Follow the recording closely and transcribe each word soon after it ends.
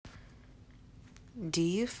Do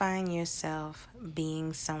you find yourself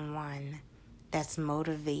being someone that's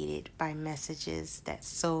motivated by messages that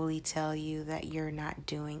solely tell you that you're not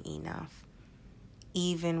doing enough,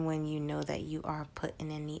 even when you know that you are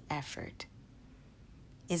putting in the effort?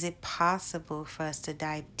 Is it possible for us to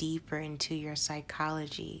dive deeper into your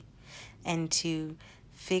psychology and to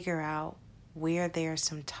figure out where there's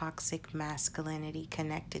some toxic masculinity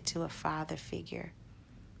connected to a father figure?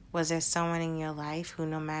 Was there someone in your life who,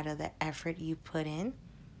 no matter the effort you put in,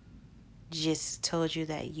 just told you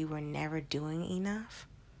that you were never doing enough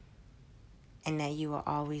and that you were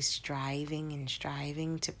always striving and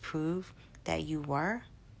striving to prove that you were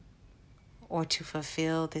or to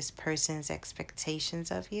fulfill this person's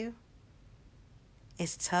expectations of you?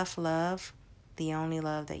 Is tough love the only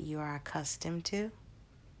love that you are accustomed to?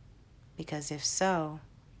 Because if so,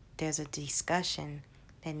 there's a discussion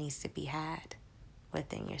that needs to be had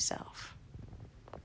within yourself.